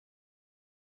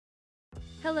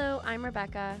Hello, I'm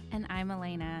Rebecca. And I'm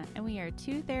Elena, and we are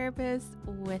two therapists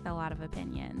with a lot of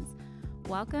opinions.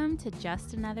 Welcome to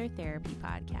Just Another Therapy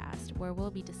podcast, where we'll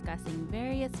be discussing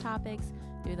various topics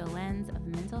through the lens of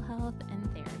mental health and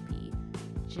therapy,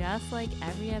 just like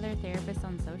every other therapist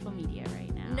on social media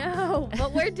right now. No,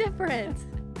 but we're different.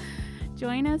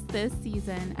 Join us this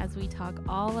season as we talk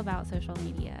all about social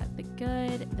media, the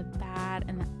good, the bad,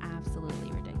 and the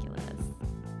absolutely ridiculous.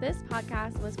 This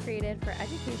podcast was created for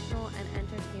educational and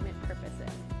entertainment purposes.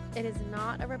 It is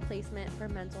not a replacement for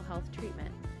mental health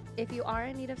treatment. If you are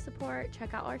in need of support,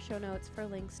 check out our show notes for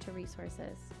links to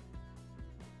resources.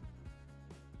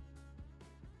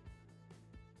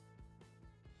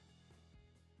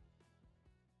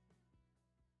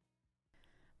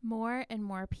 More and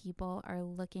more people are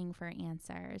looking for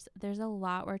answers. There's a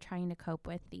lot we're trying to cope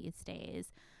with these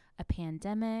days. A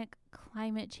pandemic,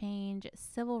 climate change,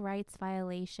 civil rights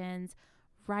violations,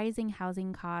 rising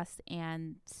housing costs,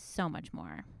 and so much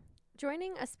more.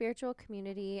 Joining a spiritual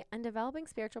community and developing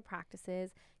spiritual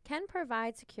practices can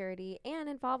provide security and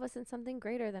involve us in something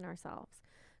greater than ourselves.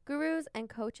 Gurus and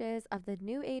coaches of the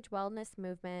New Age wellness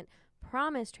movement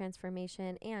promise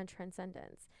transformation and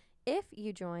transcendence. If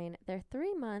you join their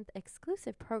 3-month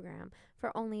exclusive program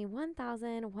for only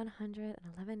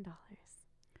 $1,111.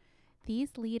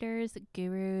 These leaders,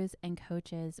 gurus, and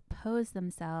coaches pose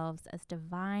themselves as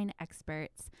divine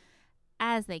experts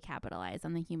as they capitalize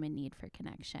on the human need for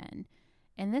connection.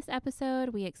 In this episode,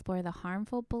 we explore the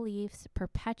harmful beliefs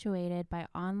perpetuated by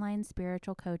online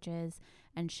spiritual coaches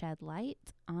and shed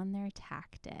light on their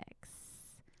tactics.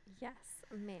 Yes,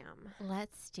 ma'am.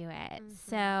 Let's do it.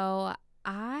 So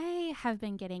I have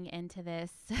been getting into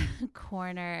this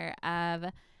corner of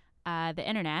the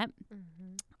internet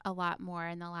a lot more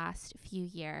in the last few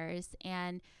years.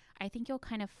 And I think you'll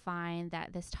kind of find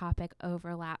that this topic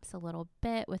overlaps a little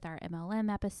bit with our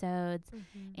MLM episodes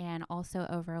and also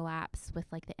overlaps with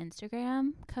like the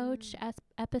Instagram coach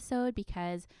episode,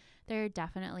 because there are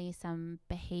definitely some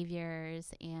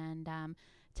behaviors and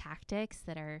tactics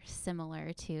that are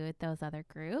similar to those other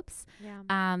groups.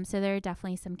 Yeah. So there are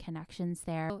definitely some connections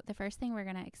there. So the first thing we're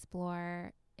going to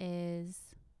explore is,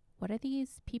 what do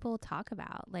these people talk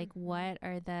about? Like, what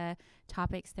are the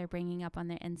topics they're bringing up on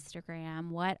their Instagram?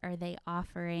 What are they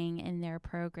offering in their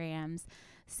programs?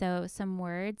 So some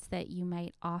words that you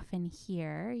might often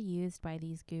hear used by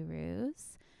these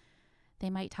gurus. They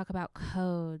might talk about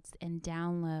codes and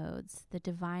downloads, the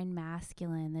divine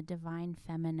masculine, the divine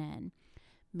feminine,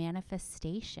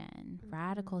 manifestation,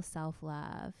 radical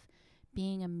self-love,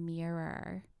 being a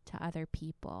mirror to other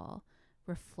people,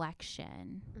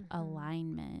 reflection,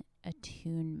 alignment,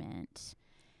 attunement.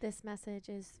 This message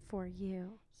is for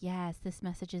you. Yes, this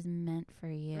message is meant for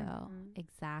you.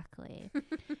 Exactly.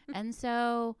 And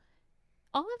so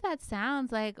all of that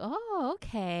sounds like, oh,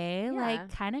 okay,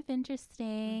 like kind of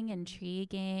interesting,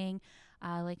 intriguing.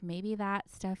 Like maybe that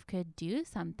stuff could do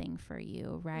something for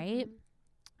you, right?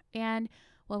 And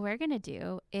what we're going to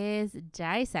do is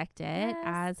dissect it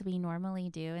as we normally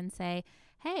do and say,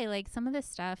 hey, like some of this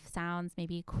stuff sounds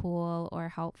maybe cool or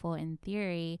helpful in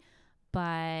theory,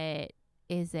 but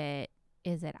is it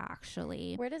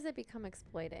actually? Where does it become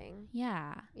exploiting?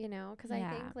 Yeah. You know, because I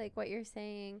think like what you're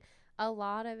saying, a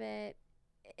lot of it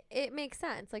makes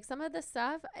sense. Like some of the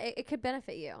stuff, it could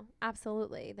benefit you.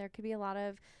 Absolutely. There could be a lot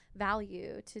of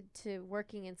value to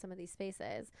working in some of these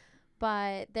spaces.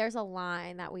 But there's a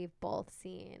line that we've both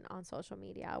seen on social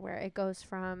media where it goes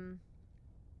from,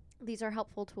 these are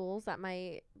helpful tools that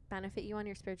might benefit you on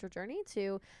your spiritual journey,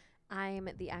 to I'm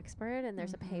the expert and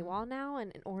there's a paywall now,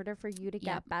 and in order for you to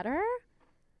get better,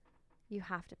 you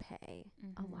have to pay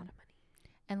a lot of money.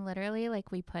 And literally,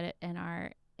 like we put it in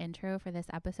our intro for this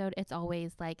episode, it's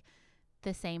always like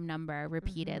the same number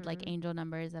repeated, like angel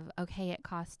numbers of, okay, it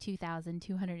costs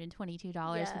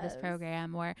 $2,222 for this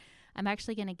program. Or I'm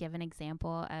actually going to give an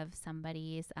example of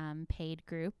somebody's paid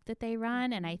group that they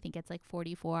run, and I think it's like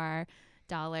 $44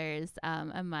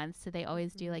 a month. So they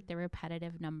always do like the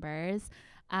repetitive numbers.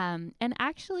 And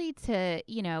actually, to,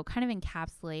 you know, kind of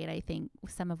encapsulate, I think,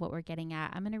 some of what we're getting at,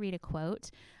 I'm going to read a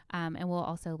quote, and we'll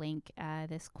also link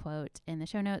this quote in the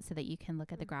show notes so that you can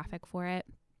look at the graphic for it.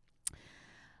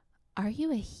 Are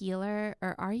you a healer,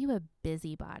 or are you a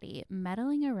busybody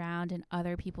meddling around in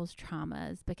other people's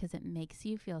traumas because it makes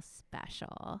you feel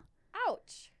special?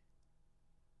 Ouch.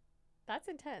 That's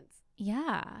intense.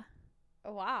 Yeah.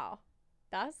 Oh, wow.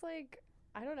 That's like,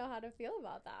 I don't know how to feel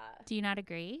about that. Do you not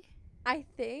agree? I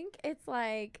think it's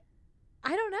like,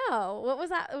 I don't know. What was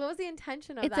that? What was the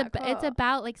intention of that quote? It's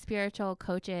about like spiritual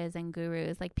coaches and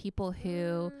gurus, like people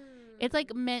who, it's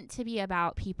like meant to be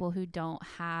about people who don't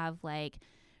have like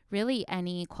really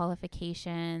any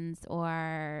qualifications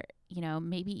or, you know,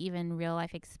 maybe even real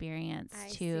life experience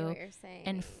to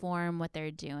inform what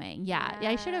they're doing. Yeah.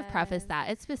 I should have prefaced that.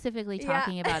 It's specifically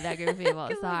talking about that group of people.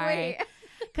 Sorry.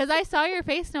 Because I saw your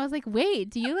face and I was like, wait,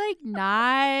 do you like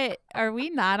not, are we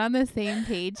not on the same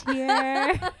page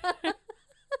here?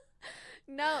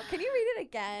 No. Can you read it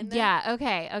again? Yeah.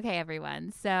 Okay,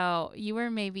 everyone. So you were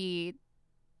maybe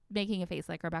making a face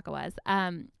like Rebecca was.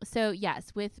 So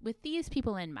yes, with these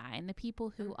people in mind, the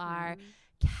people who are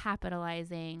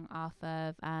capitalizing off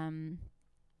of,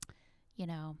 you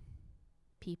know,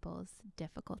 people's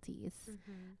difficulties,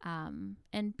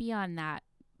 and beyond that,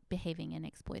 behaving in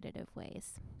exploitative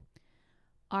ways.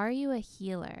 Are you a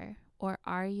healer, or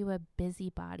are you a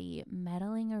busybody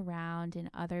meddling around in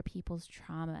other people's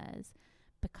traumas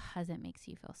because it makes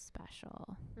you feel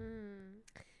special?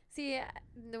 See,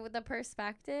 the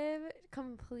perspective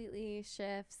completely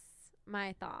shifts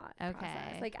my thought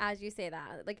process. Like, as you say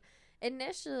that, like,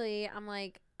 initially I'm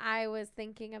like, I was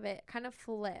thinking of it kind of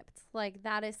flipped. Like,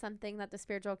 that is something that the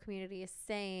spiritual community is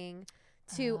saying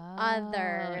to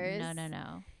others.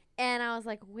 No. And I was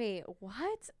like, wait,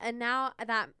 what? And now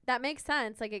that makes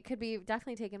sense. Like, it could be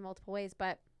definitely taken multiple ways.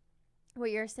 But what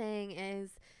you're saying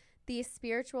is these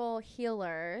spiritual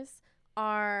healers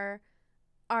are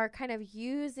kind of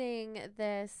using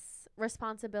this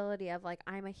responsibility of like,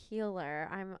 I'm a healer,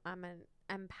 I'm an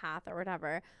empath or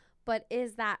whatever. But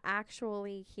is that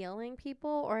actually healing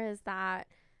people, or is that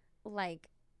like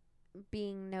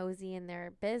being nosy in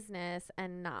their business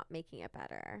and not making it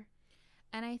better?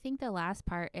 And I think the last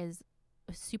part is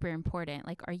super important.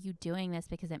 Like, are you doing this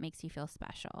because it makes you feel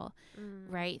special?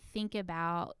 Right? Think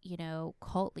about, you know,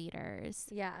 cult leaders.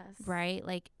 Yes. Right?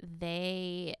 Like,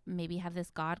 they maybe have this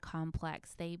God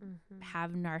complex. They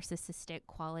have narcissistic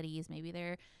qualities. Maybe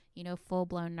they're, you know,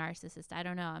 full-blown narcissist. I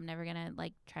don't know. I'm never going to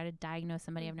like try to diagnose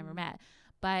somebody I've never met.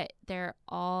 But there are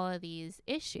all of these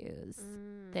issues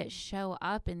that show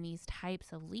up in these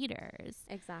types of leaders.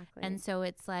 Exactly. And so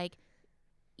it's like,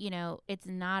 you know, it's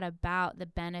not about the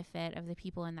benefit of the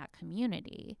people in that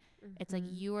community. It's like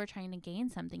you are trying to gain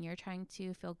something. You're trying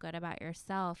to feel good about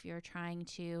yourself. You're trying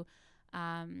to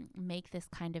make this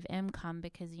kind of income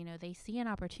because, you know, they see an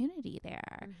opportunity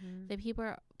there. The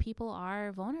people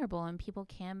are vulnerable and people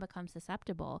can become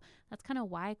susceptible. That's kind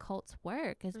of why cults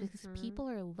work, is because people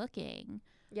are looking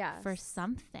for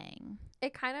something.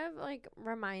 It kind of like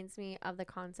reminds me of the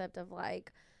concept of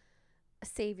like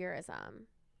saviorism.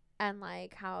 And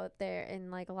like how they're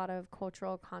in like a lot of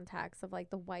cultural contexts of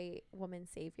like the white woman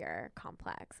savior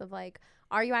complex of like,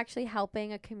 are you actually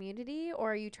helping a community,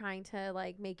 or are you trying to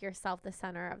like make yourself the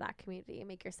center of that community and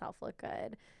make yourself look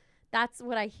good? That's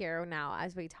what I hear now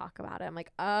as we talk about it. I'm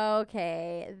like,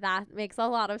 okay, that makes a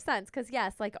lot of sense. Because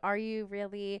yes, like, are you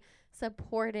really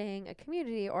supporting a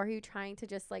community, or are you trying to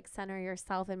just like center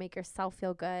yourself and make yourself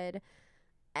feel good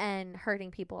and hurting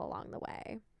people along the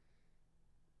way?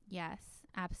 Yes.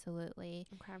 Absolutely.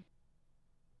 Okay.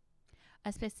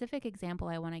 A specific example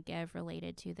I want to give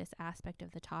related to this aspect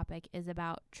of the topic is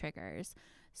about triggers.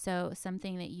 So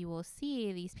something that you will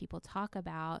see these people talk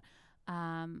about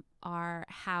are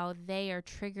how they are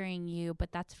triggering you,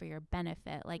 but that's for your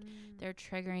benefit. Like they're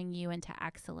triggering you into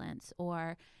excellence,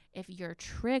 or if you're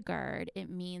triggered, it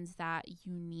means that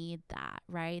you need that,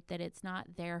 right? That it's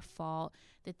not their fault,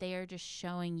 that they are just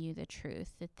showing you the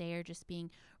truth, that they are just being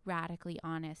radically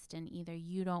honest, and either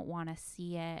you don't want to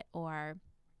see it, or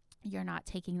you're not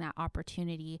taking that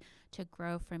opportunity to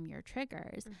grow from your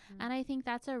triggers. And I think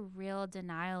that's a real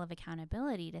denial of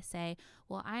accountability, to say,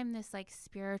 well, I'm this like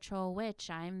spiritual witch,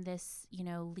 I'm this, you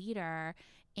know, leader,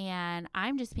 and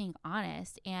I'm just being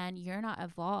honest, and you're not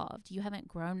evolved, you haven't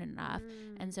grown enough.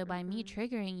 And so by me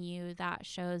triggering you, that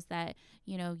shows that,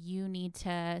 you know, you need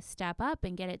to step up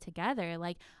and get it together.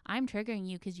 Like, I'm triggering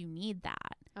you because you need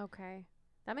that. Okay.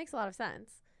 That makes a lot of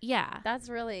sense. Yeah. That's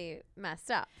really messed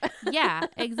up. Yeah,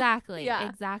 exactly. Yeah.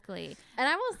 Exactly. And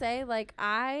I will say, like,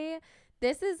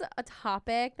 this is a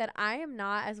topic that I am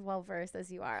not as well versed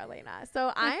as you are, Elena.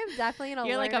 So I am definitely in a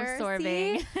You're like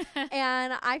absorbing.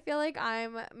 And I feel like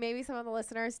maybe some of the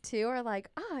listeners too are like,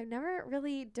 oh, I've never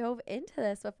really dove into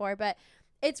this before. But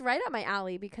it's right up my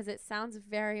alley, because it sounds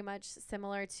very much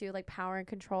similar to like power and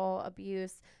control,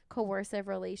 abuse, coercive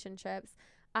relationships.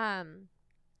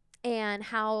 And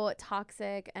how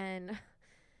toxic and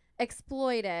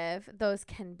exploitive those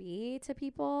can be to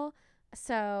people.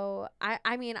 So,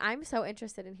 I mean, I'm so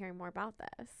interested in hearing more about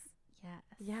this. Yes.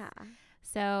 Yeah.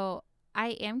 So,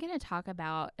 I am going to talk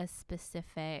about a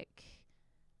specific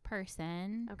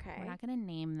person. Okay. We're not going to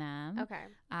name them. Okay.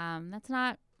 That's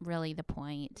not really the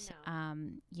point. No.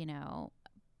 You know,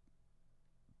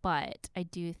 But I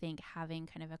do think having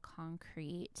kind of a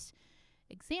concrete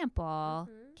example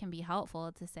can be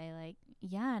helpful to say like,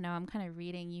 yeah, no, I'm kind of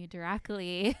reading you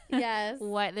directly. Yes.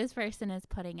 What this person is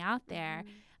putting out there.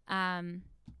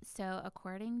 So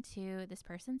according to this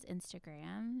person's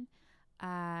Instagram,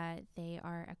 they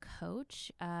are a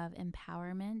coach of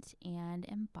empowerment and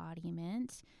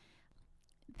embodiment.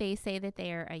 They say that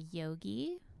they are a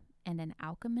yogi and an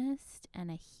alchemist and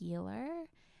a healer.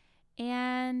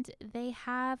 And they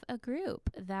have a group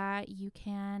that you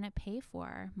can pay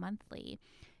for monthly.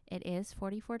 It is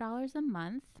 $44 a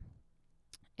month.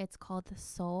 It's called the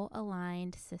Soul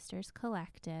Aligned Sisters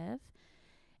Collective.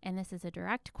 And this is a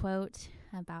direct quote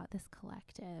about this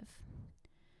collective.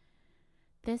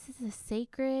 This is a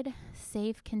sacred,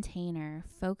 safe container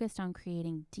focused on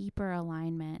creating deeper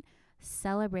alignment,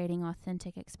 celebrating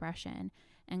authentic expression,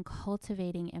 and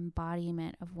cultivating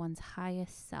embodiment of one's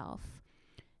highest self.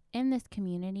 In this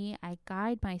community, I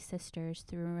guide my sisters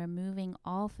through removing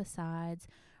all facades,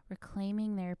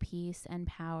 reclaiming their peace and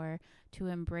power to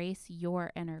embrace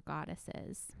your inner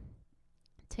goddesses.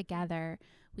 Together,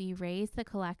 we raise the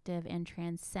collective and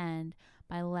transcend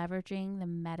by leveraging the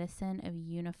medicine of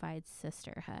unified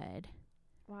sisterhood.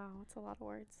 Wow, that's a lot of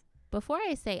words. Before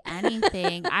I say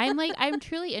anything, I'm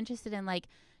truly interested in like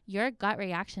your gut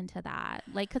reaction to that.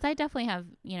 Like, cause I definitely have,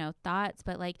 thoughts,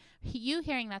 but like you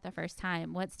hearing that the first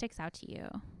time, what sticks out to you?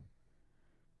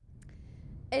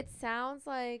 It sounds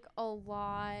like a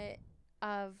lot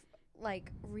of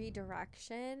like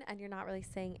redirection and you're not really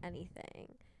saying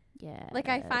anything. Yeah. Like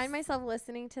I find myself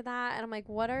listening to that and I'm like,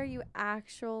 what are you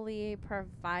actually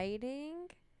providing?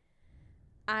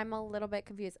 I'm a little bit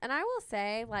confused. And I will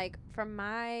say like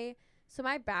my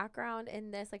background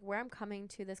in this, like where I'm coming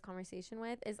to this conversation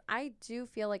with is I do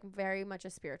feel like very much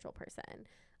a spiritual person.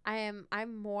 I'm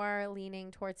more leaning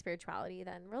towards spirituality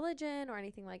than religion or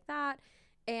anything like that.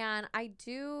 And I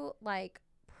do like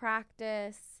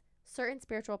practice certain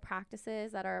spiritual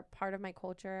practices that are part of my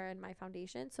culture and my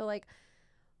foundation. So like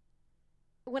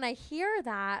when I hear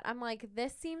that, I'm like,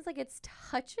 this seems like it's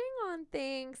touching on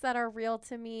things that are real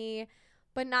to me,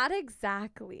 but not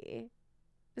exactly.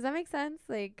 Does that make sense?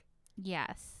 Like,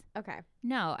 yes. Okay.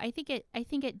 No, I think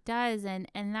it does, and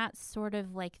that's sort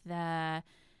of like the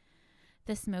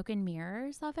smoke and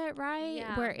mirrors of it, right?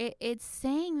 Yeah. Where it's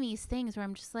saying these things where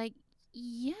I'm just like,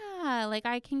 yeah, like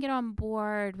I can get on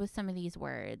board with some of these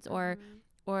words or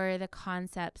the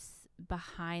concepts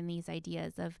behind these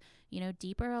ideas of,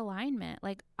 deeper alignment.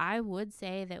 Like I would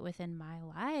say that within my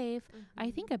life,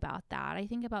 I think about that. I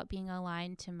think about being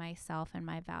aligned to myself and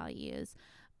my values.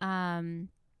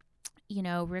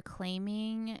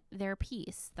 Reclaiming their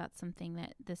peace. That's something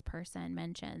that this person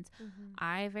mentions.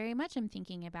 I very much am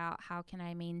thinking about how can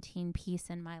I maintain peace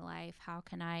in my life? How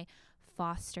can I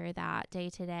foster that day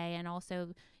to day and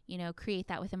also, create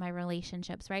that within my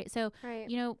relationships, right? So, right.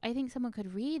 I think someone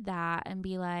could read that and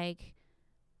be like,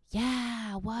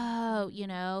 yeah, whoa,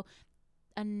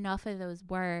 enough of those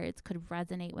words could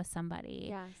resonate with somebody.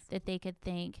 Yes. That they could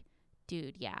think,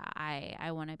 dude, yeah,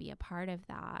 I want to be a part of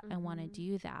that. I want to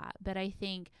do that. But I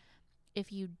think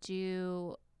if you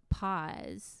do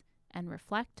pause and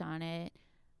reflect on it,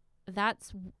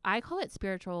 I call it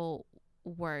spiritual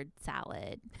word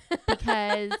salad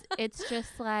because it's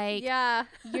just like, yeah,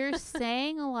 you're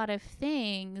saying a lot of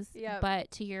things,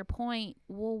 but to your point,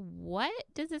 well, what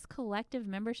does this collective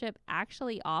membership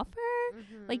actually offer?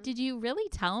 Like, did you really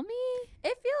tell me?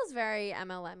 It feels very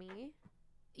MLM-y.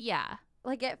 Yeah.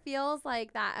 Like it feels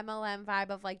like that MLM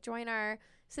vibe of like join our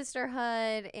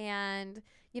sisterhood and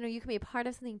you can be a part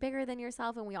of something bigger than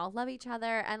yourself and we all love each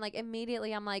other. And like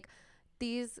immediately I'm like,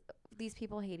 these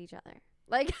people hate each other.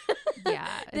 Like, yeah,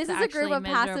 this is a group of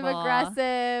passive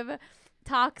aggressive,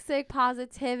 toxic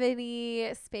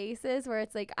positivity spaces where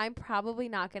it's like, I'm probably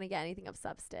not going to get anything of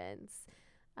substance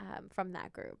from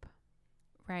that group.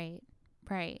 Right.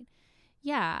 Right.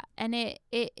 Yeah. And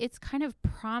it's kind of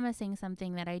promising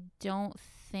something that I don't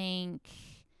think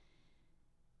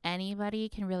anybody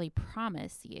can really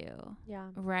promise you. Yeah.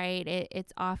 Right.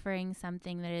 It's offering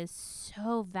something that is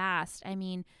so vast. I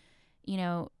mean,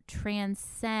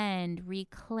 transcend,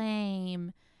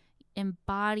 reclaim,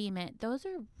 embodiment. Those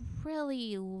are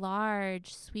really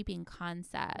large, sweeping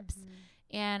concepts.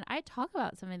 And I talk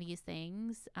about some of these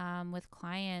things with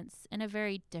clients in a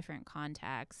very different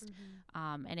context.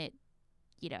 And it,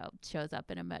 shows up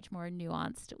in a much more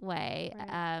nuanced way.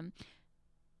 Right.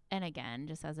 And again,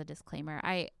 just as a disclaimer,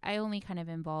 I only kind of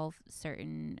involve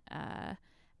certain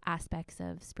aspects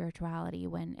of spirituality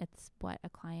when it's what a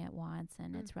client wants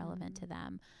and it's relevant to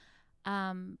them.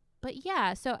 But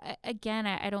yeah, so again,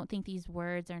 I don't think these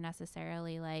words are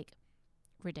necessarily like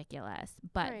ridiculous,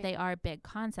 but they are big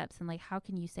concepts. And like, how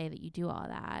can you say that you do all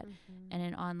that in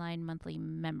an online monthly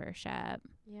membership?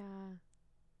 Yeah.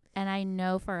 And I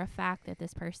know for a fact that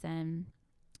this person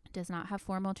does not have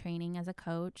formal training as a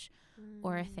coach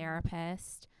or a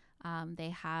therapist. They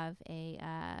have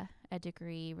a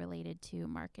degree related to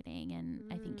marketing and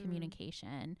I think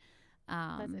communication.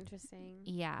 That's interesting.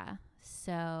 Yeah.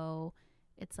 So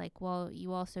it's like, well,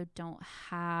 you also don't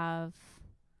have,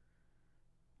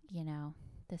 you know,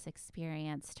 this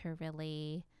experience to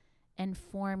really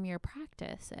inform your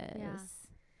practices.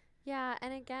 Yeah.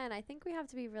 And again, I think we have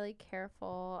to be really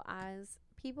careful as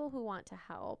people who want to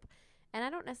help. And I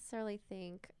don't necessarily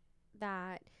think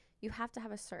that you have to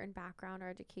have a certain background or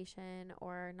education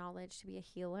or knowledge to be a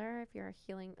healer. If you're a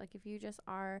healing, like if you just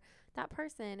are that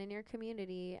person in your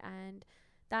community and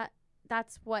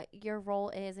that's what your role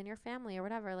is in your family or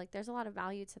whatever, like there's a lot of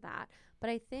value to that.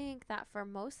 But I think that for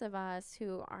most of us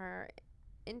who are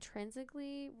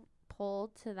intrinsically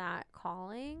pulled to that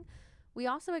calling, we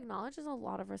also acknowledge there's a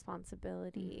lot of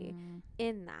responsibility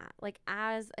in that. Like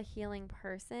as a healing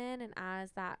person and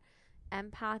as that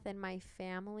empath in my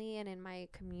family and in my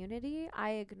community,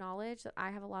 I acknowledge that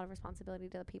I have a lot of responsibility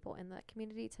to the people in that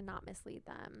community to not mislead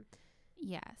them.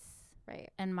 Yes. Right.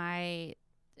 And my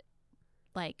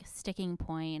like sticking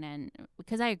point, and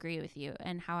because I agree with you,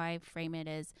 and how I frame it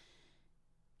is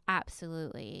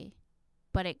absolutely,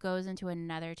 but it goes into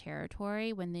another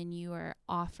territory when then you are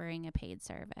offering a paid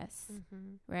service,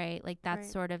 right? Like that's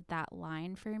sort of that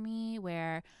line for me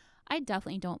where I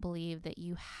definitely don't believe that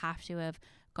you have to have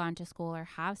gone to school or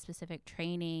have specific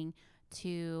training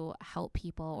to help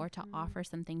people or to offer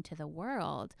something to the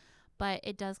world. But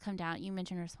it does come down, you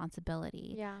mentioned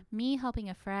responsibility. Yeah. Me helping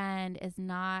a friend is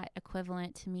not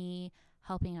equivalent to me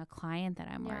helping a client that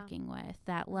I'm working with.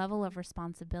 That level of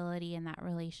responsibility in that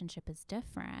relationship is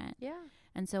different. Yeah.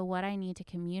 And so what I need to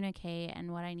communicate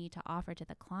and what I need to offer to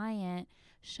the client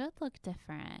should look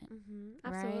different.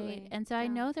 Absolutely. Right? And so I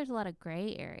know there's a lot of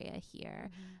gray area here.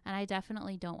 And I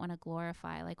definitely don't want to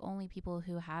glorify, like, only people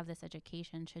who have this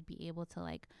education should be able to,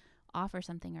 like, offer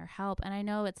something or help. And I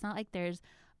know it's not like there's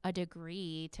a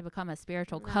degree to become a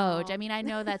spiritual coach. I mean, I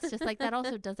know that's just like, that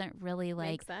also doesn't really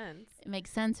like make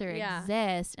sense or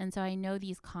exist. And so I know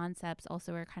these concepts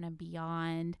also are kind of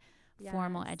beyond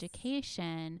formal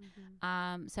education.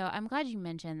 So I'm glad you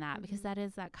mentioned that because that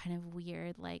is that kind of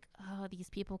weird, like, oh,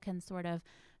 these people can sort of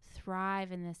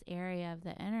thrive in this area of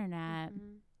the internet.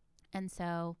 And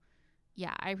so,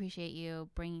 yeah, I appreciate you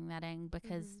bringing that in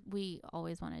because we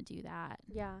always want to do that.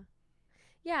 Yeah.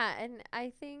 Yeah. And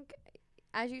I think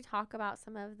as you talk about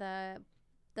some of the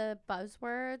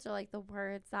buzzwords or like the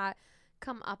words that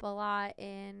come up a lot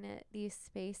in these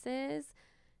spaces,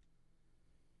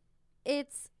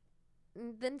 it's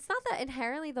not that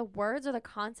inherently the words or the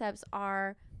concepts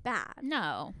are bad.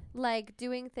 No. Like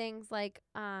doing things like,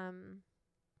 I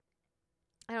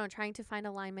don't know, trying to find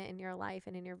alignment in your life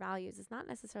and in your values is not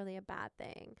necessarily a bad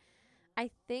thing. I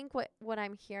think what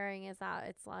I'm hearing is that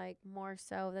it's like more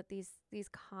so that these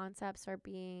concepts are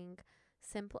being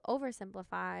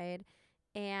oversimplified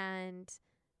and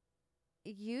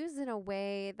used in a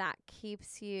way that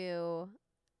keeps you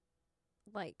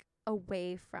like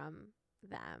away from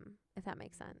them, if that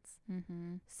makes sense.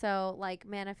 So like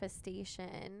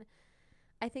manifestation,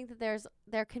 I think that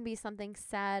there can be something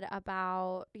said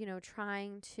about, you know,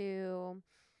 trying to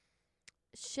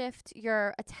shift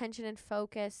your attention and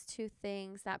focus to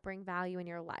things that bring value in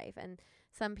your life. And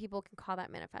some people can call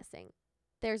that manifesting.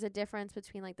 There's a difference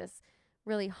between like this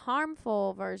really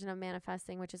harmful version of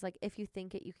manifesting, which is like, if you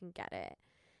think it, you can get it.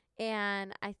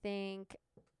 And I think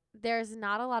there's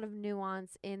not a lot of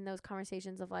nuance in those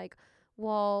conversations of like,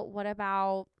 well, what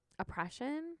about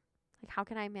oppression? Like, how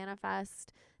can I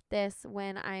manifest this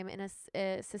when I'm in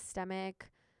a systemic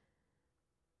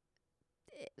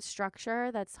structure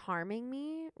that's harming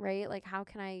me, right? Like, how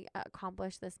can I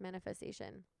accomplish this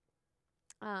manifestation?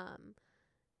 And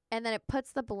then it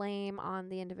puts the blame on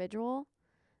the individual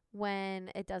when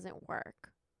it doesn't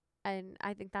work. And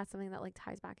I think that's something that like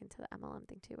ties back into the MLM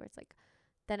thing too, where it's like,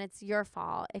 then it's your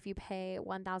fault if you pay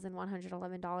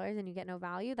 $1,111 and you get no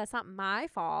value. That's not my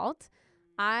fault.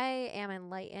 I am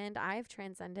enlightened. I've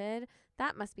transcended.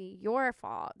 That must be your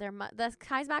fault. That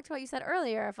ties back to what you said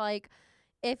earlier.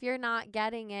 If you're not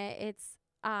getting it, it's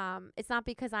not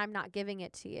because I'm not giving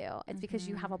it to you. It's because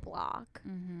you have a block.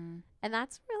 And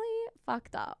that's really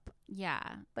fucked up. Yeah.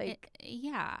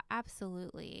 Yeah,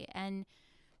 absolutely. And,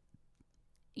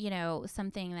 you know,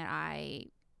 something that I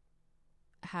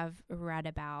have read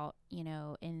about, you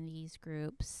know, in these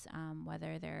groups,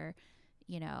 whether they're,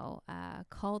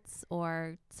 cults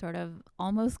or sort of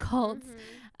almost cults,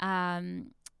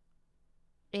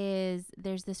 is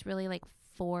there's this really like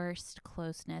forced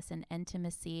closeness and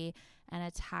intimacy, and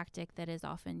a tactic that is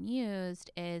often used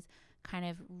is kind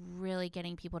of really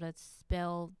getting people to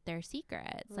spill their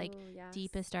secrets. Ooh, like yes.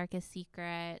 Deepest, darkest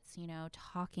secrets,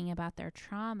 talking about their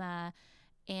trauma.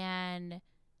 And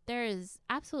there is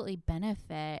absolutely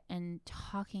benefit in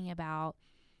talking about,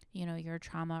 your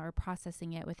trauma or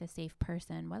processing it with a safe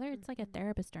person, whether it's like a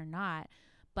therapist or not.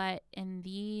 But in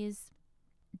these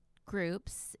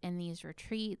groups, in these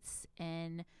retreats,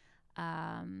 in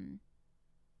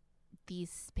these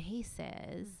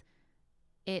spaces,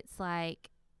 it's like,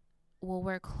 well,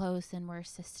 we're close and we're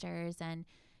sisters, and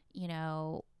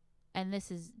and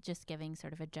this is just giving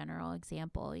sort of a general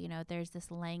example, there's this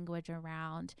language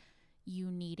around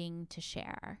you needing to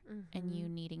share and you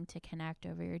needing to connect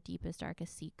over your deepest,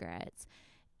 darkest secrets,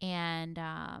 and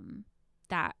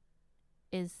that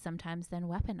is sometimes then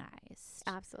weaponized,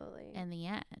 absolutely, in the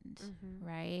end,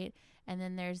 right? And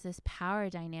then there's this power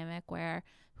dynamic where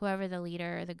whoever the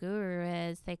leader or the guru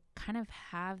is, they kind of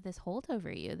have this hold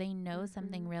over you. They know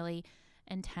something really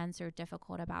intense or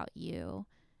difficult about you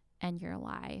and your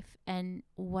life. And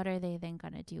what are they then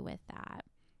going to do with that?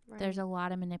 Right. There's a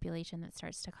lot of manipulation that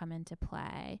starts to come into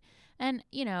play. And,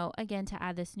 again, to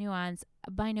add this nuance,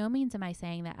 by no means am I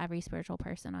saying that every spiritual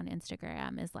person on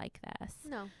Instagram is like this.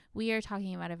 No. We are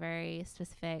talking about a very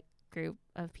specific group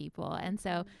of people. And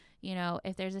so,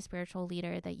 if there's a spiritual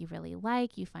leader that you really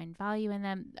like, you find value in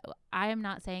them, I am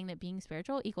not saying that being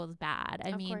spiritual equals bad.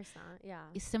 I mean, of course not. Yeah.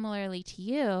 Similarly to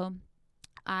you,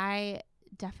 I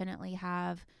definitely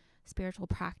have spiritual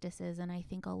practices, and I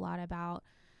think a lot about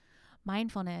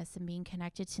mindfulness and being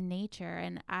connected to nature.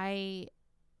 And I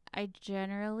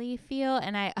generally feel,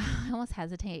 and I almost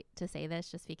hesitate to say this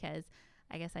just because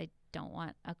I guess I don't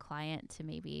want a client to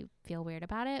maybe feel weird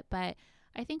about it, but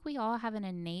I think we all have an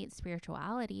innate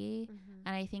spirituality,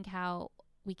 and I think how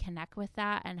we connect with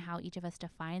that and how each of us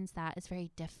defines that is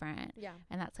very different. Yeah.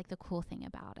 And that's like the cool thing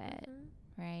about it.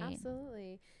 Right.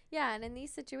 Absolutely. Yeah. And in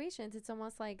these situations, it's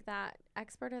almost like that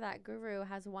expert or that guru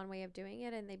has one way of doing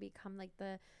it, and they become like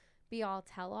the be all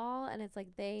tell all. And it's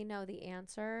like they know the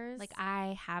answers. Like,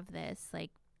 I have this,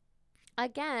 like,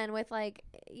 again, with like,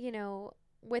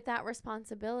 with that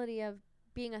responsibility of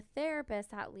being a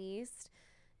therapist, at least.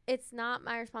 It's not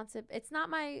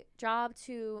my job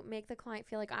to make the client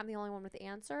feel like I'm the only one with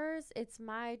answers. It's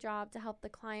my job to help the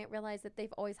client realize that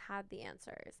they've always had the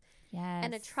answers. Yes.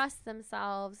 And to trust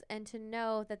themselves and to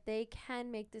know that they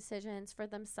can make decisions for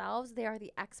themselves. They are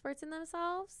the experts in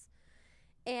themselves.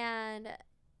 And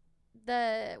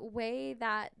the way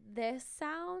that this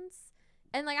sounds,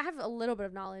 and like I have a little bit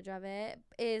of knowledge of it,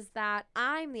 is that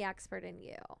I'm the expert in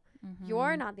you.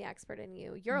 You're not the expert in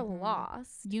you. You're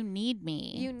lost. You need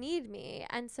me.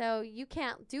 And so you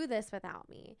can't do this without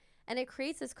me. And it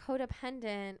creates this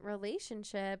codependent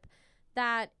relationship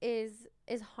that is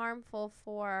harmful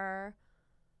for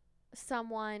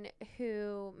someone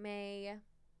who may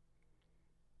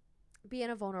be in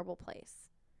a vulnerable place.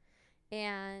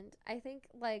 And I think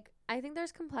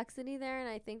there's complexity there. And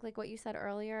I think like what you said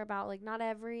earlier about like not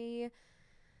every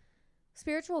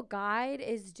spiritual guide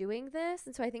is doing this.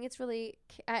 And so I think it's really,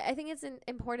 I think it's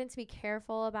important to be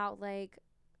careful about like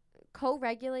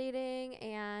co-regulating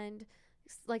and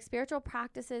like spiritual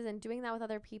practices, and doing that with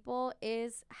other people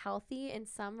is healthy in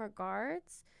some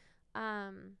regards.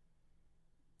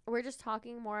 We're just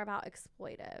talking more about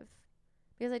exploitive,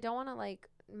 because I don't want to like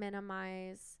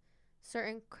minimize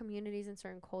certain communities and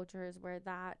certain cultures where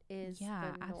that is the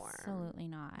norm. Absolutely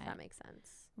not. If that makes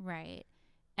sense. Right.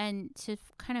 And to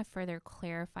kind of further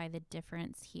clarify the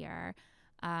difference here,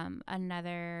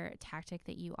 another tactic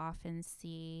that you often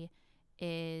see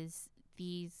is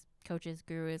these coaches,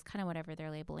 gurus, kind of whatever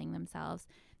they're labeling themselves,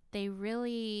 they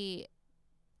really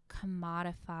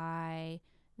commodify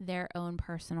their own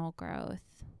personal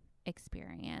growth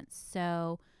experience.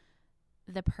 So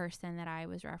the person that I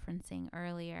was referencing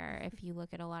earlier, if you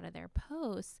look at a lot of their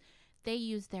posts, they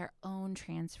use their own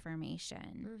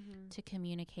transformation to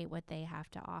communicate what they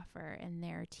have to offer in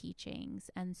their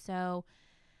teachings. And so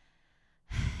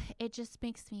it just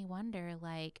makes me wonder,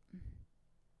 like,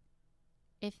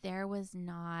 if there was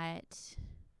not,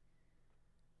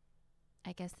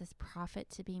 I guess, this profit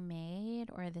to be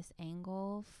made or this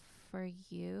angle for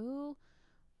you,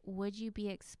 would you be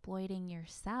exploiting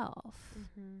yourself?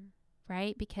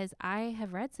 Right? Because I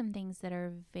have read some things that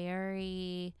are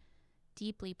very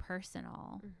deeply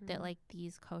personal that like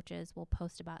these coaches will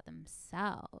post about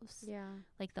themselves. Yeah.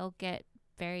 Like they'll get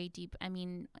very deep, I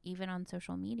mean, even on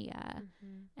social media,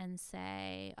 and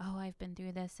say, oh, I've been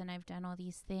through this and I've done all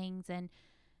these things. And,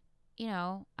 you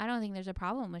know, I don't think there's a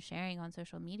problem with sharing on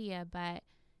social media, but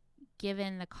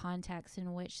given the context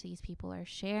in which these people are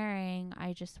sharing,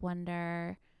 I just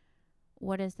wonder,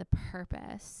 what is the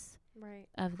purpose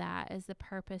of that? Is the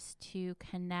purpose to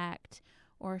connect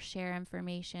or share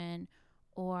information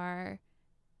or,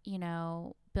 you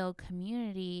know, build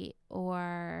community,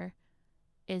 or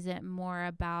is it more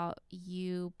about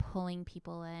you pulling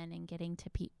people in and getting to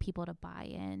people to buy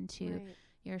into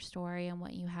your story and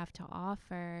what you have to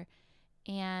offer?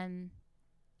 And,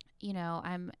 you know,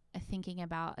 I'm thinking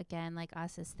about, again, like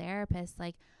us as therapists,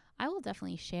 like I will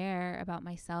definitely share about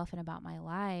myself and about my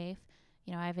life.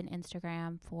 You know, I have an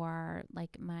Instagram for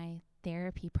like my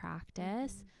therapy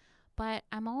practice, but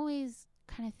I'm always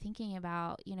kind of thinking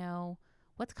about, you know,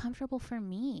 what's comfortable for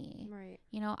me.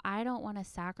 You know, I don't want to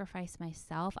sacrifice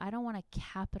myself. I don't want to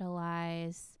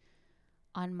capitalize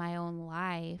on my own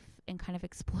life and kind of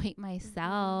exploit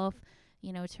myself,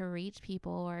 you know, to reach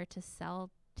people or to sell,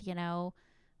 you know,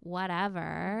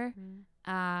 whatever.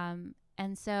 And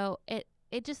so it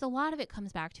just, a lot of it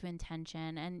comes back to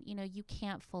intention, and, you know, you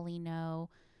can't fully know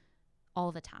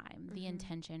all the time the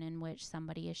intention in which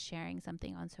somebody is sharing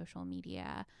something on social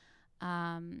media.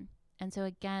 And so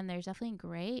again, there's definitely a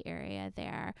gray area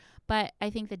there, but I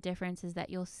think the difference is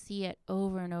that you'll see it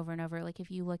over and over and over. Like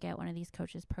if you look at one of these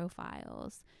coaches'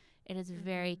 profiles, it is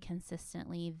very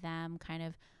consistently them kind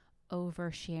of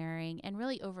oversharing and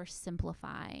really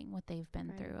oversimplifying what they've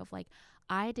been through, of like,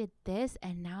 I did this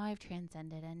and now I've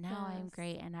transcended and now I'm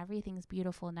great and everything's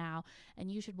beautiful now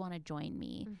and you should want to join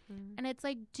me. And it's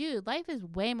like, dude, life is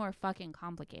way more fucking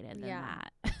complicated than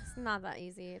that. It's not that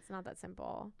easy. It's not that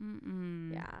simple.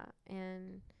 Yeah.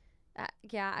 And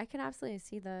I can absolutely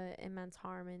see the immense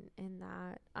harm in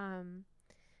that.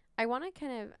 I want to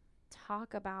kind of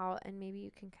talk about, and maybe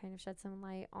you can kind of shed some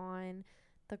light on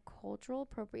the cultural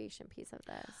appropriation piece of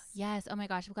this. Yes. Oh my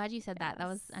gosh. I'm glad you said that. That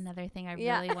was another thing I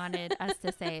really wanted us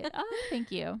to say. Oh,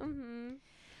 thank you.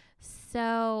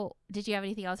 So did you have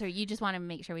anything else, or you just want to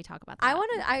make sure we talk about that?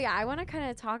 I want to kind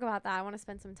of talk about that. I want to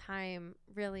spend some time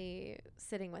really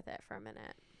sitting with it for a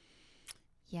minute.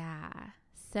 Yeah.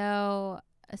 So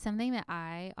something that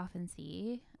I often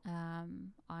see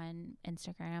on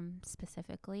Instagram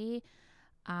specifically,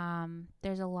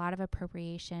 there's a lot of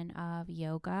appropriation of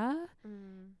yoga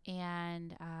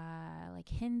and like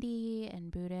Hindi and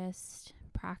Buddhist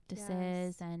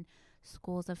practices and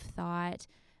schools of thought.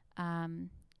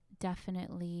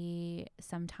 Definitely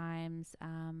sometimes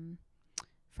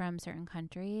from certain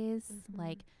countries,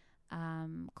 like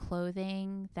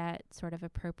clothing that sort of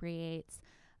appropriates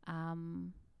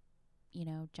you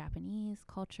know, Japanese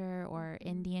culture or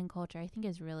Indian culture, I think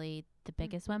is really the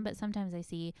biggest one. But sometimes I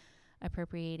see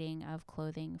appropriating of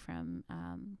clothing from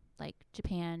like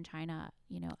Japan, China,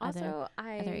 you know, also,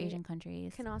 other Asian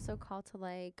countries. Can also call to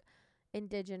like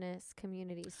indigenous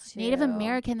communities too. Native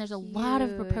American, there's a lot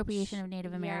of appropriation of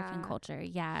Native American culture.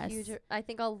 Yes. Huge. I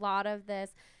think a lot of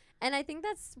this, and I think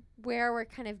that's where we're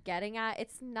kind of getting at.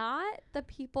 It's not the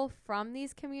people from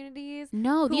these communities.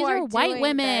 No, these are white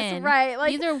women. This, right.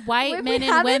 Like, these are white men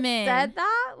and women. Said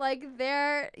that, like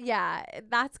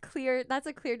that's clear. That's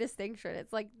a clear distinction.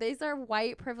 It's like these are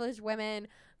white privileged women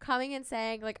coming and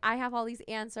saying, like, I have all these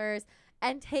answers,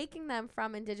 and taking them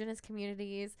from indigenous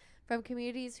communities, from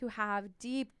communities who have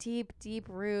deep, deep, deep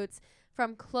roots,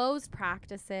 from closed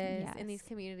practices in these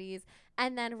communities,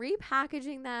 and then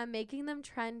repackaging them, making them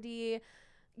trendy,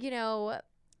 you know,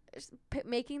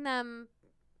 making them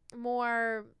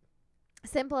more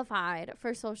simplified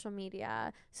for social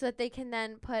media so that they can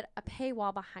then put a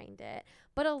paywall behind it.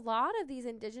 But a lot of these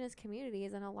indigenous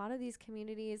communities and a lot of these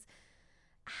communities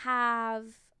have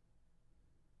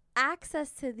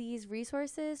access to these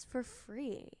resources for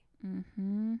free.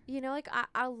 You know, like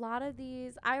a lot of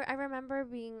these, I remember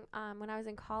being when I was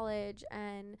in college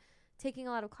and taking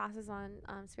a lot of classes on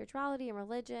spirituality and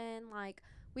religion. Like,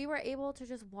 we were able to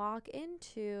just walk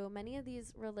into many of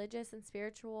these religious and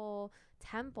spiritual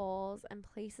temples and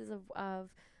places of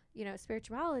you know,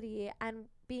 spirituality, and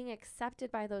being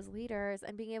accepted by those leaders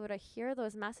and being able to hear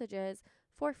those messages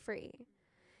for free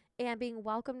and being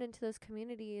welcomed into those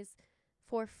communities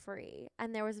for free.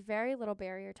 And there was very little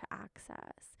barrier to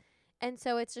access. And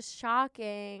so it's just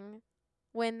shocking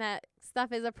when that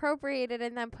stuff is appropriated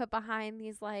and then put behind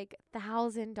these like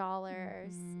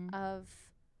 $1,000 of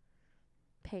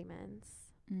payments.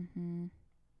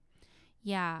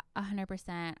 Yeah,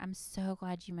 100%. I'm so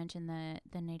glad you mentioned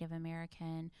the Native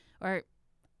American, or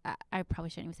I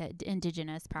probably shouldn't have said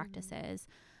indigenous practices.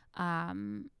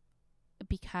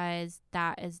 because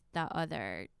that is the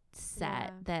other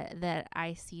set that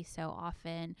I see so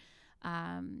often.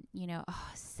 You know,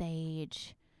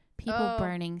 sage, people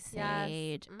burning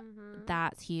sage. Yes. Mm-hmm.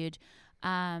 That's huge.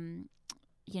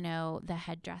 You know, the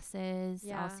headdresses,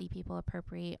 I'll see people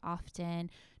appropriate often.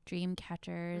 Dream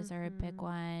catchers are a big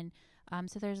one.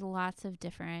 So there's lots of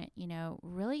different, you know,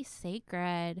 really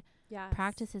sacred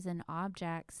practices and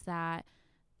objects that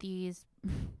these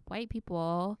white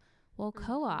people will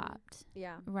co-opt.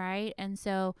 Yeah. Right? And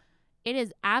so it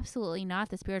is absolutely not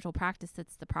the spiritual practice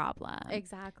that's the problem.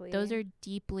 Exactly. Those are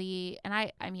deeply, and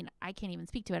I mean, I can't even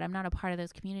speak to it. I'm not a part of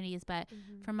those communities, but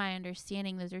from my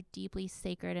understanding, those are deeply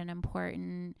sacred and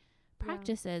important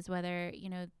practices, whether, you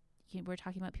know, we're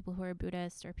talking about people who are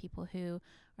Buddhist or people who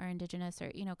are indigenous or,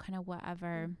 you know, kind of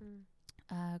whatever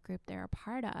group they're a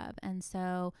part of. And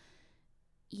so,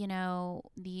 you know,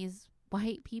 these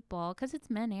white people, because it's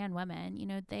men and women, you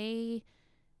know, they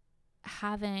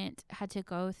haven't had to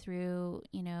go through,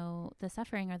 you know, the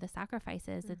suffering or the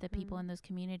sacrifices that the people in those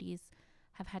communities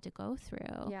have had to go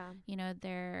through. Yeah. You know,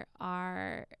 there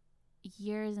are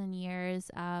years and years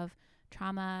of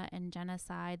trauma and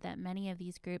genocide that many of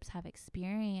these groups have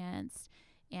experienced,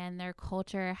 and their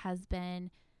culture has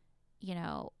been, you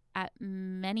know, at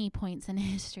many points in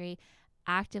history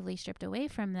actively stripped away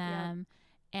from them.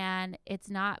 And it's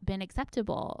not been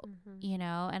acceptable, you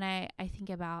know. And I think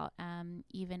about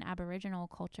even Aboriginal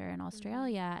culture in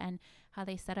Australia and how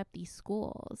they set up these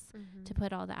schools to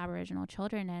put all the Aboriginal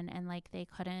children in, and like they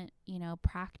couldn't, you know,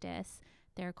 practice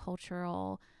their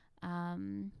cultural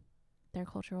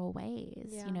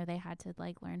ways. You know, they had to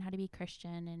like learn how to be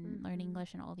Christian and learn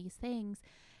English and all these things.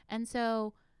 And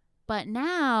so, but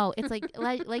now it's like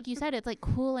like you said, it's like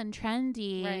cool and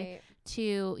trendy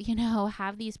to, you know,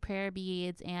 have these prayer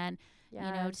beads and you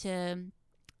know, to,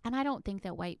 and I don't think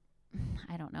that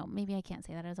I don't know, maybe I can't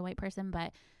say that as a white person,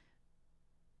 but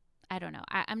I don't know.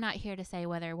 I'm not here to say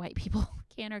whether white people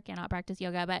can or cannot practice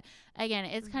yoga, but again,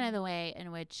 it's kind of the way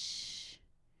in which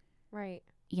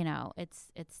you know,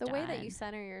 it's the done. way that you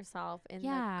center yourself in the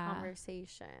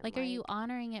conversation. Like, are you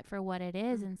honoring it for what it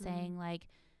is and saying like,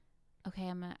 okay,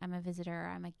 I'm a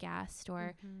visitor, I'm a guest,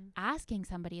 or asking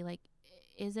somebody like,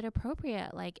 is it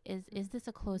appropriate? Like, is this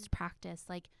a closed practice?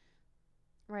 Like,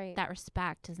 that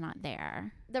respect is not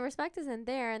there. The respect isn't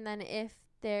there. And then if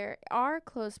there are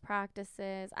closed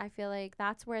practices, I feel like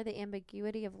that's where the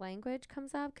ambiguity of language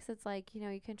comes up, because it's like, you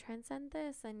know, you can transcend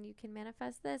this and you can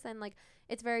manifest this, and like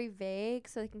it's very vague,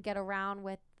 so they can get around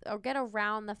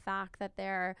the fact that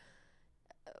they're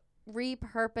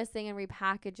repurposing and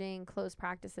repackaging closed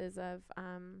practices of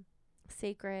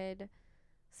sacred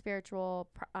spiritual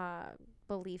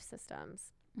belief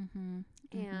systems.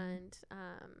 And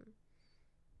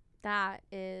that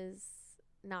is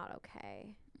not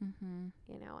okay.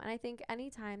 You know, and I think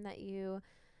anytime that you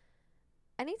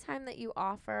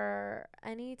offer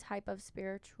any type of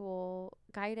spiritual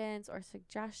guidance or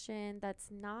suggestion that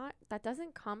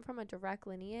doesn't come from a direct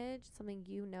lineage, something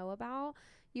you know about,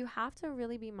 you have to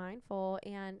really be mindful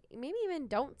and maybe even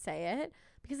don't say it,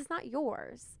 because it's not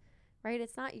yours, right?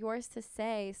 It's not yours to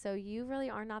say. So you really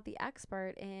are not the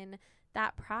expert in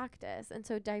that practice. And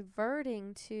so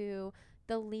diverting to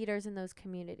the leaders in those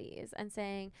communities and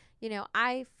saying, you know,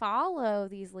 I follow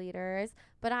these leaders,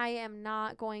 but I am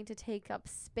not going to take up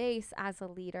space as a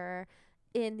leader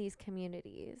in these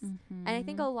communities. And I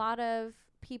think a lot of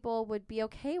people would be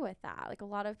okay with that. Like, a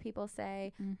lot of people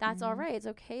say that's all right. It's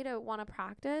okay to want to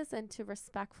practice and to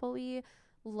respectfully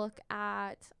look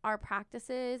at our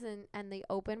practices and the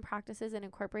open practices and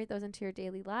incorporate those into your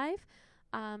daily life.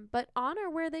 But honor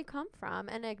where they come from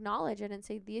and acknowledge it and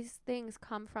say, these things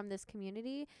come from this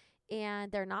community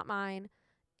and they're not mine.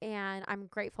 And I'm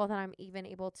grateful that I'm even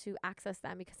able to access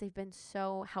them because they've been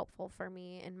so helpful for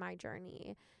me in my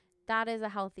journey. That is a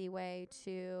healthy way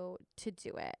to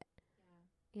do it,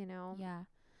 you know? Yeah,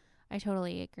 I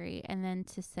totally agree. And then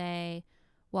to say,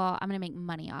 well, I'm going to make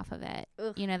money off of it.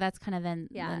 Ugh. You know, that's kind of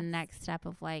the next step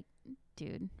of like,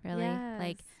 dude, really? Yes.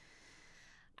 Like,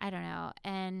 I don't know.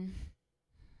 And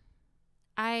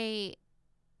I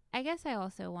guess I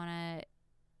also want to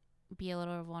be a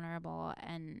little vulnerable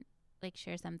and like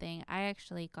share something. I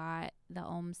actually got the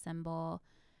Om symbol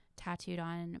tattooed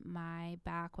on my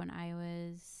back when I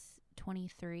was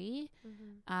 23.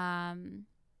 And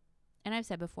I've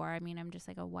said before, I mean, I'm just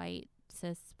like a white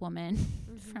cis woman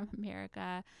from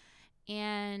America.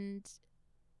 And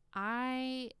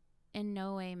I in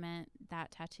no way meant that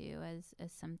tattoo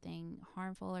as something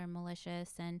harmful or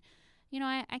malicious. And, you know,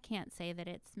 I can't say that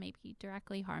it's maybe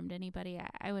directly harmed anybody.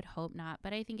 I would hope not.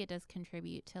 But I think it does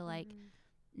contribute to like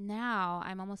now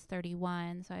I'm almost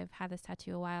 31, so I've had this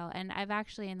tattoo a while, and I've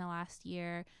actually in the last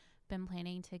year been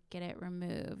planning to get it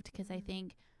removed because I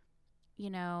think, you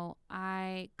know,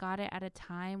 I got it at a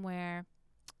time where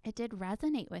it did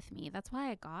resonate with me. That's why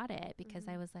I got it, because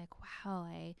I was like, wow,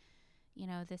 you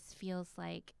know, this feels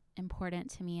like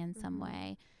important to me in some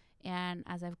way. And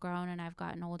as I've grown and I've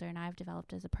gotten older and I've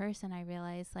developed as a person, I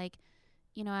realized, like,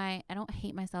 you know, I don't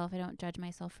hate myself. I don't judge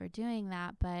myself for doing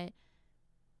that, but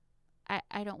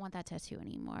I don't want that tattoo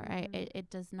anymore. It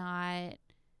does not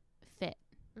fit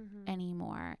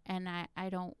anymore. And I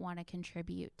don't want to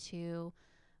contribute to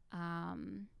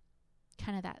kind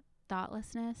of that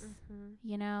thoughtlessness,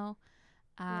 you know?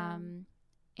 And,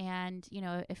 you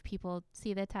know, if people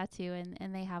see the tattoo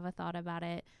and they have a thought about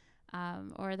it,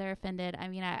 or they're offended, I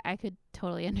mean, I could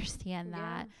totally understand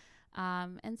that.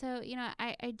 And so, you know,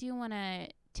 I do want to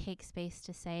take space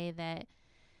to say that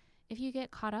if you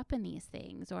get caught up in these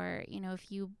things, or, you know,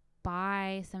 if you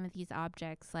buy some of these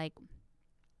objects, like,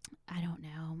 I don't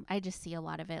know, I just see a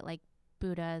lot of it, like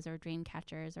Buddhas or dream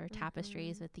catchers or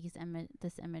tapestries with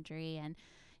this imagery, and,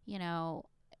 you know,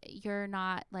 you're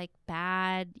not like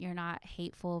bad, you're not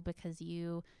hateful because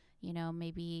you know,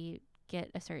 maybe get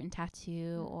a certain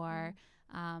tattoo, or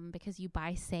because you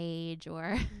buy sage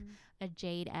or a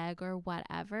jade egg or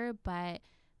whatever, but,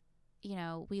 you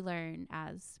know, we learn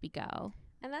as we go.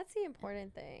 And that's the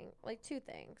important thing. Like, two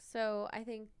things. So I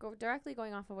think directly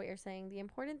going off of what you're saying, the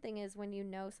important thing is when you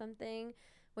know something,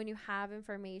 when you have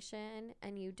information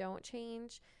and you don't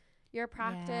change your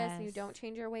practice and you don't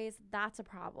change your ways, that's a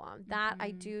problem. That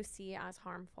I do see as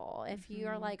harmful. If you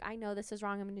are like, I know this is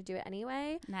wrong, I'm going to do it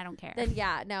anyway, and I don't care, then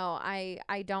yeah, no, I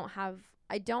don't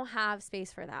have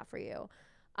space for that for you.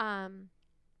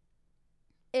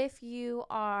 If you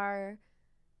are,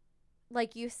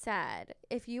 like you said,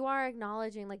 if you are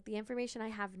acknowledging, like, the information I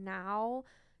have now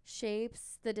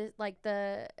shapes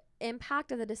the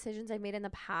impact of the decisions I made in the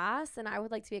past, and I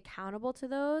would like to be accountable to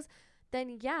those,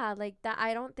 then yeah, like, that,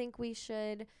 I don't think we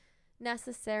should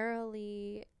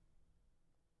necessarily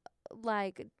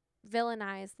like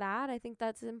villainize that. I think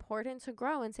that's important to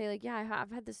grow and say, like, yeah,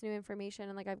 I've had this new information,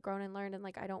 and like I've grown and learned, and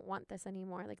like I don't want this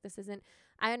anymore. Like, this isn't,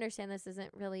 I understand this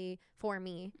isn't really for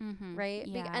me, right?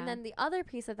 And then the other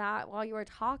piece of that, while you were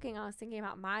talking, I was thinking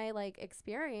about my like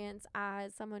experience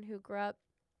as someone who grew up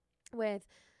with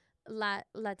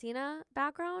Latina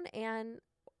background and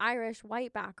Irish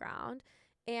white background,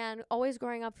 and always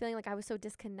growing up feeling like I was so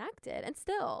disconnected, and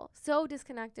still so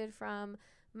disconnected from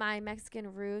my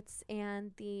Mexican roots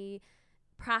and the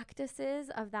practices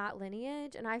of that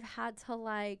lineage. And I've had to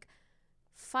like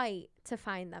fight to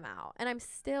find them out, and I'm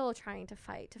still trying to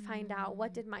fight to find out,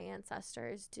 what did my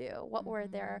ancestors do, what were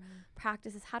their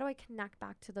practices, how do I connect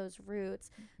back to those roots,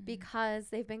 because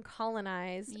they've been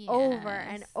colonized over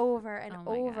and over and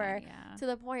over, to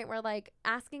the point where, like,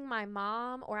 asking my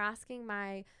mom or asking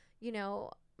my, you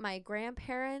know, my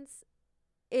grandparents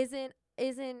isn't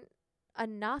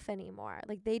enough anymore.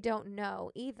 Like, they don't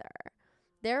know either.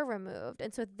 They're removed,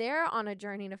 and so they're on a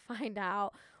journey to find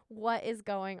out what was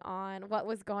going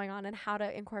on, and how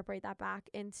to incorporate that back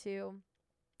into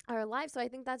our lives. So I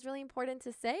think that's really important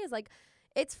to say, is like,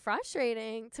 it's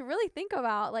frustrating to really think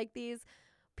about, like, these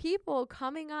people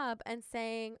coming up and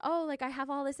saying, oh, like, I have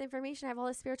all this information, I have all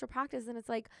this spiritual practice, and it's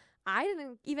like, I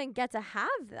didn't even get to have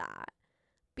that,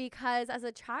 because as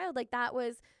a child, like, that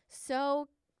was so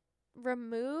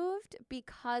removed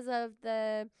because of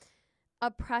the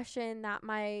oppression that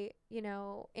my, you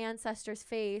know, ancestors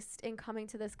faced in coming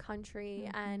to this country,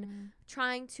 and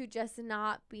trying to just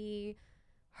not be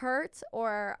hurt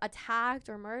or attacked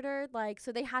or murdered. Like,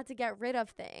 so they had to get rid of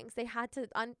things. They had to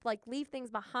leave things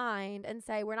behind and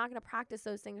say, we're not going to practice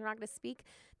those things. We're not going to speak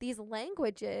these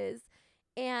languages.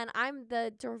 And I'm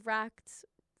the direct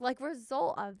like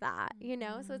result of that, you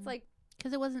know? So it's like,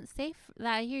 because it wasn't safe.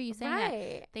 That I hear you saying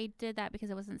that they did that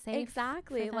because it wasn't safe.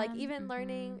 Exactly. Like, even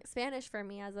learning Spanish for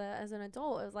me as an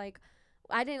adult, it was like,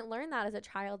 I didn't learn that as a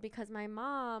child because my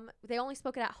mom, they only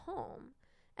spoke it at home.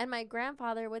 And my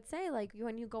grandfather would say, like,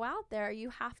 when you go out there,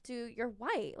 you're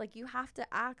white. Like, you have to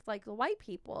act like the white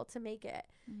people to make it.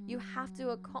 You have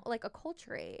to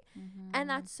acculturate. And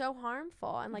that's so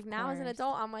harmful. And like, now as an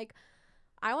adult, I'm like,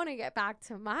 I want to get back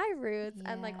to my roots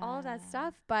and like all of that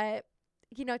stuff. But,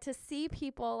 you know, to see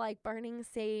people like burning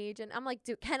sage, and I'm like,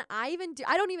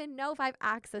 I don't even know if I have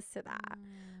access to that,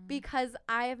 because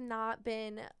I have not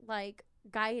been like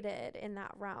guided in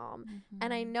that realm.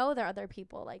 And I know there are other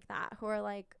people like that who are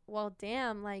like, well,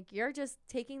 damn, like, you're just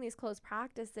taking these close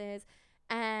practices,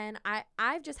 and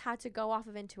I've just had to go off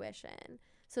of intuition.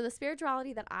 So the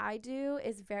spirituality that I do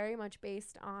is very much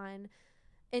based on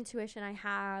intuition I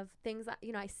have, things that,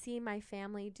 you know, I see my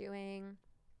family doing,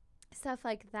 stuff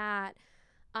like that.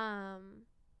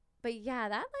 But yeah,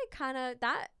 that like kind of,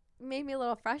 that made me a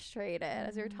little frustrated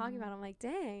as we were talking about. I'm like,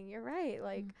 dang, you're right.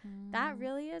 Like that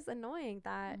really is annoying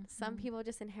that some people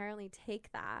just inherently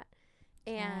take that.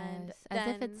 And as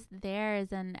if it's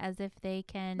theirs, and as if they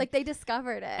can, like, they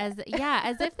discovered it, as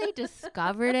if they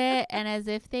discovered it, and as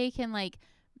if they can like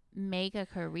make a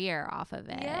career off of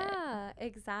it. Yeah,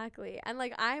 exactly. And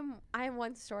like I'm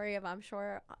one story of, I'm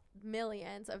sure,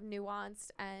 millions of nuanced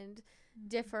and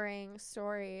differing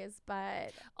stories.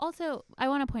 But also I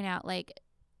want to point out, like,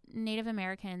 Native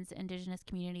Americans, indigenous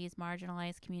communities,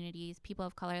 marginalized communities, people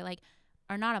of color, like,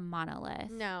 are not a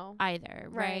monolith either,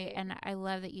 right? And I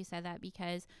love that you said that,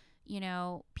 because, you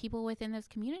know, people within those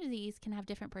communities can have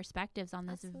different perspectives on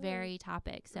this very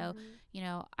topic. So, you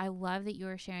know, I love that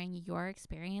you're sharing your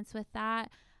experience with that.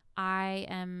 I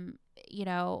am, you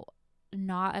know,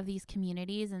 not of these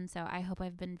communities, and so I hope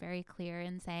I've been very clear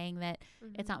in saying that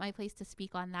it's not my place to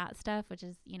speak on that stuff, which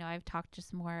is, you know, I've talked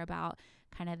just more about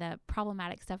kind of the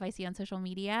problematic stuff I see on social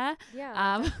media.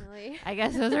 Definitely. I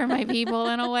guess those are my people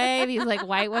in a way, these like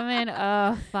white women.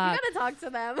 Oh fuck, you gotta talk to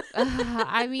them.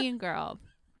 I mean, girl,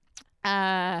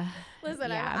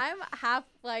 listen, I'm half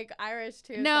like Irish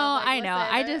too. No, so like, I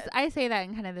know. I say that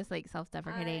in kind of this like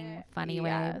self-deprecating funny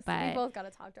way, but we both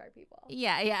gotta talk to our people.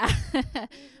 Yeah.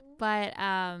 But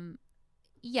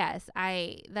yes,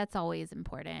 that's always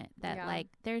important, that like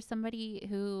there's somebody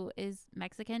who is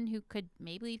Mexican who could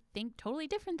maybe think totally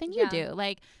different than you do.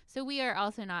 Like, so we are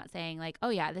also not saying like, oh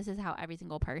yeah, this is how every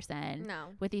single person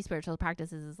with these spiritual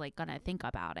practices is like gonna think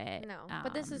about it. No,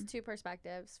 but this is two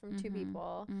perspectives from two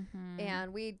people,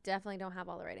 and we definitely don't have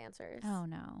all the right answers. Oh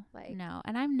no, like no.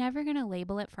 And I'm never gonna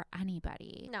label it for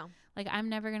anybody. No, like I'm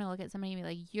never gonna look at somebody and be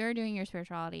like, you're doing your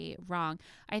spirituality wrong.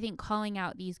 I think calling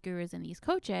out these gurus and these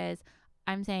coaches,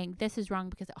 I'm saying this is wrong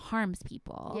because it harms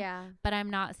people. Yeah. But I'm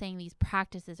not saying these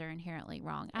practices are inherently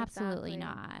wrong. Absolutely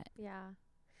not. Yeah.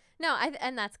 No,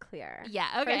 and that's clear. Yeah.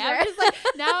 Okay. Sure. I'm just like,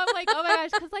 now I'm like, oh my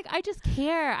gosh, because like I just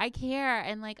care. I care,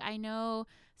 and like I know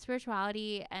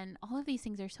spirituality and all of these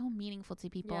things are so meaningful to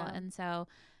people, and so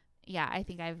yeah, I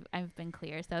think I've been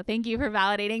clear. So thank you for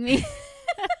validating me.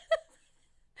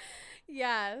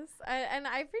 Yes. And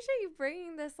I appreciate you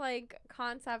bringing this like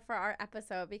concept for our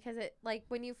episode, because it, like,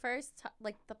 when you first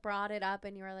brought it up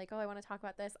and you were like, oh, I want to talk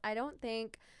about this, I don't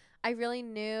think I really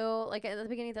knew, like at the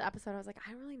beginning of the episode, I was like,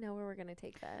 I don't really know where we're going to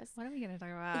take this. What are we going to talk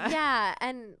about? Yeah.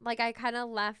 And like, I kind of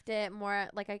left it more,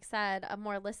 like I said, a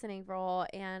more listening role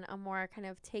and a more kind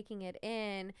of taking it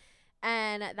in.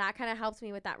 And that kind of helps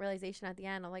me with that realization at the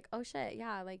end. I'm like, oh shit.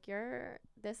 Yeah. Like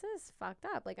this is fucked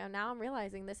up. Like I'm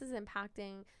realizing this is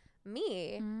impacting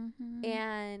me,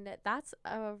 and that's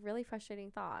a really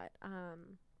frustrating thought.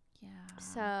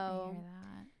 So I hear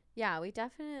that. Yeah, we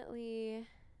definitely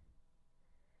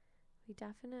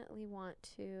want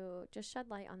to just shed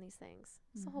light on these things.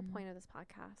 That's the whole point of this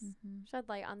podcast. Shed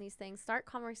light on these things, start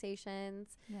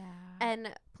conversations, and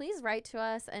please write to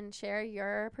us and share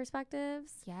your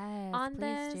perspectives on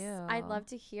this. I'd love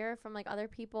to hear from like other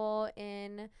people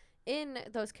in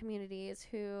those communities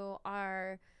who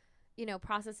are, you know,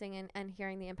 processing and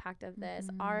hearing the impact of this.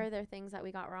 Are there things that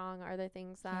we got wrong? Are there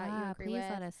things that you agree with? Please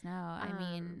let us know. I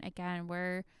mean, again,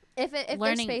 we're if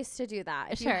there's space to do that.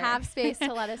 If you have space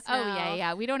to let us know. Oh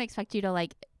yeah. We don't expect you to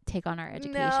like take on our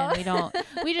education. No. We don't.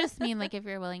 We just mean like if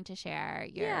you're willing to share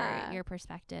your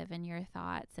perspective and your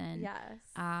thoughts, and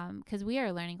because we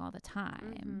are learning all the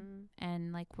time,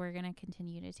 and like we're gonna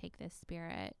continue to take this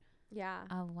spirit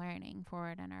of learning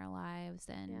forward in our lives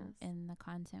and in the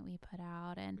content we put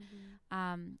out. And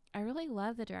I really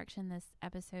love the direction this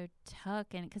episode took,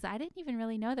 and because I didn't even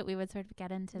really know that we would sort of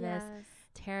get into this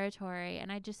territory,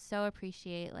 and I just so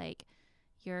appreciate like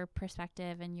your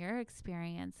perspective and your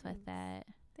experience with it.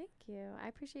 Thank you. I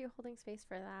appreciate you holding space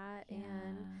for that.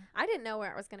 And I didn't know where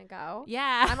it was going to go.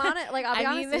 Yeah. I'm on it. Like, I'll be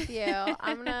honest with you.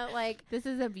 I'm going to like. This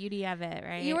is the beauty of it,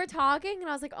 right? You were talking and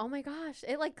I was like, oh my gosh.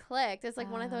 It like clicked. It's like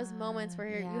one of those moments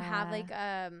where you have like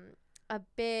a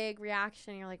big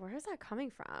reaction. You're like, where is that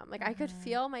coming from? Like, I could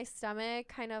feel my stomach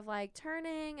kind of like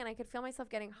turning, and I could feel myself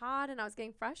getting hot, and I was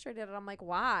getting frustrated. And I'm like,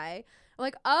 why? I'm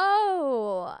like,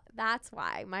 oh, that's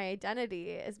why my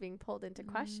identity is being pulled into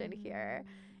question here.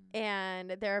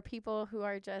 And there are people who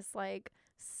are just like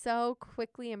so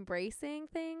quickly embracing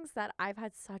things that I've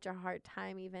had such a hard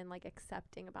time even like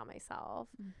accepting about myself.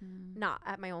 Not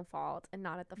at my own fault, and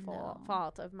not at the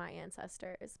fault of my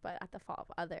ancestors, but at the fault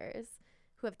of others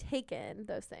who have taken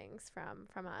those things from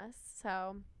us.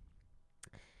 So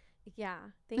yeah,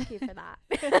 thank you for that.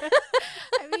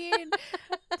 I mean,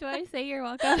 Do I say you're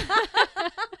welcome?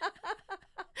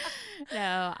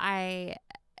 No, I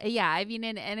mean,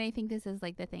 and I think this is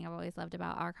like the thing I've always loved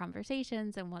about our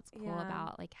conversations and what's cool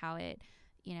about like how it,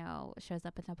 shows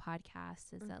up in the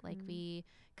podcast is that like we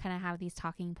kind of have these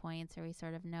talking points where we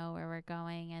sort of know where we're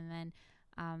going. And then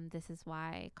this is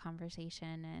why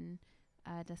conversation and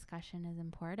discussion is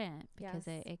important because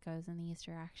it goes in these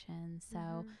directions.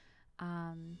 So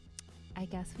I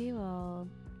guess we will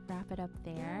wrap it up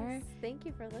there. Yes, thank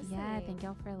you for listening. Yeah, thank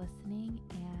y'all for listening,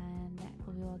 and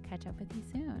we will catch up with you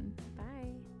soon. Bye.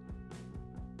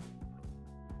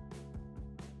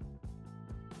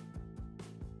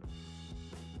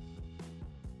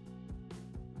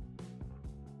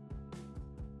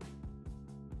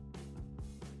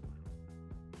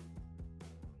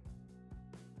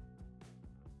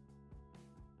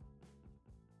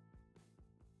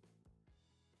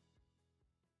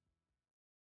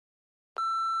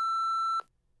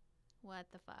 What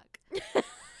the fuck?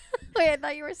 Wait, I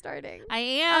thought you were starting. I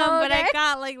am, but I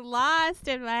got like lost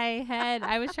in my head.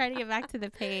 I was trying to get back to the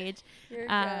page. You're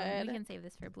good. We can save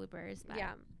this for bloopers. But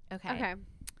Yeah. Okay.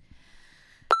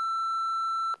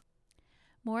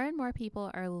 More and more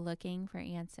people are looking for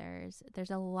answers.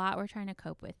 There's a lot we're trying to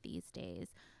cope with these days.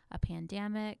 A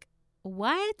pandemic.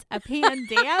 What? A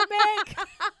pandemic?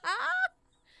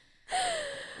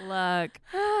 Look.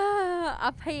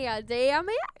 A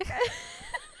pandemic?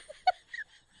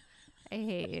 I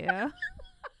hate you.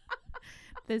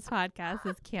 This podcast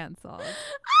is canceled.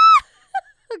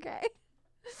 Okay.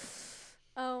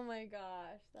 Oh my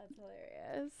gosh, that's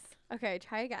hilarious. Okay,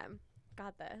 try again.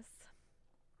 Got this.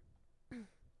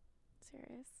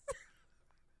 Serious.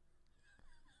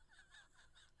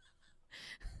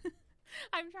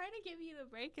 I'm trying to give you the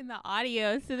break in the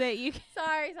audio so that you can.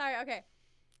 Sorry. Okay.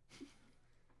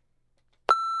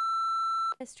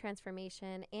 This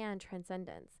transformation and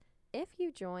transcendence. If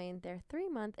you join their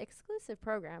 3-month exclusive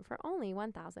program for only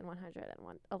 $1,111. Can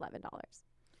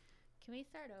we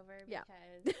start over? Yeah.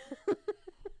 Because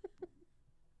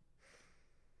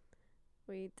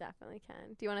we definitely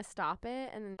can. Do you want to stop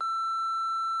it and then?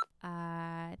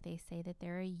 they say that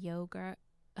they're a yoga